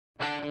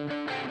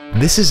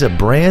This is a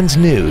brand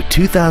new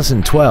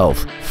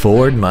 2012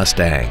 Ford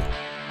Mustang.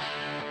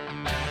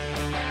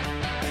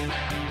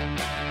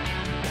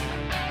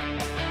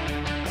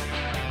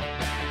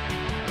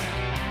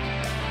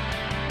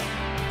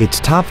 Its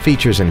top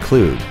features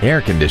include air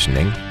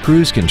conditioning,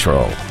 cruise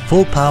control,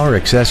 full power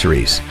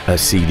accessories, a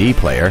CD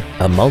player,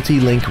 a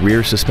multi-link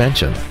rear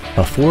suspension,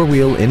 a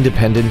four-wheel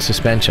independent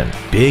suspension,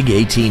 big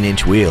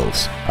 18-inch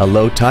wheels, a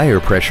low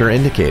tire pressure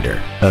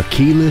indicator, a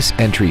keyless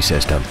entry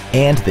system,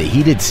 and the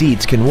heated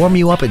seats can warm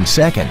you up in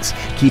seconds,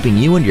 keeping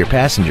you and your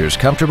passengers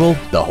comfortable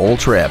the whole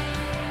trip.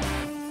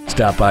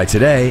 Stop by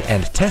today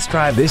and test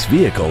drive this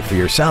vehicle for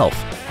yourself.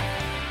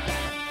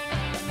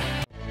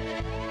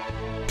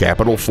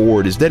 Capital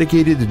Ford is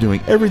dedicated to doing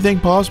everything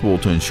possible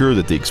to ensure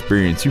that the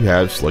experience you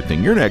have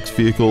selecting your next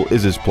vehicle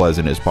is as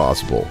pleasant as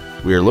possible.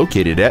 We are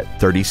located at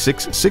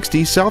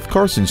 3660 South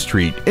Carson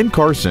Street in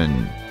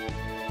Carson.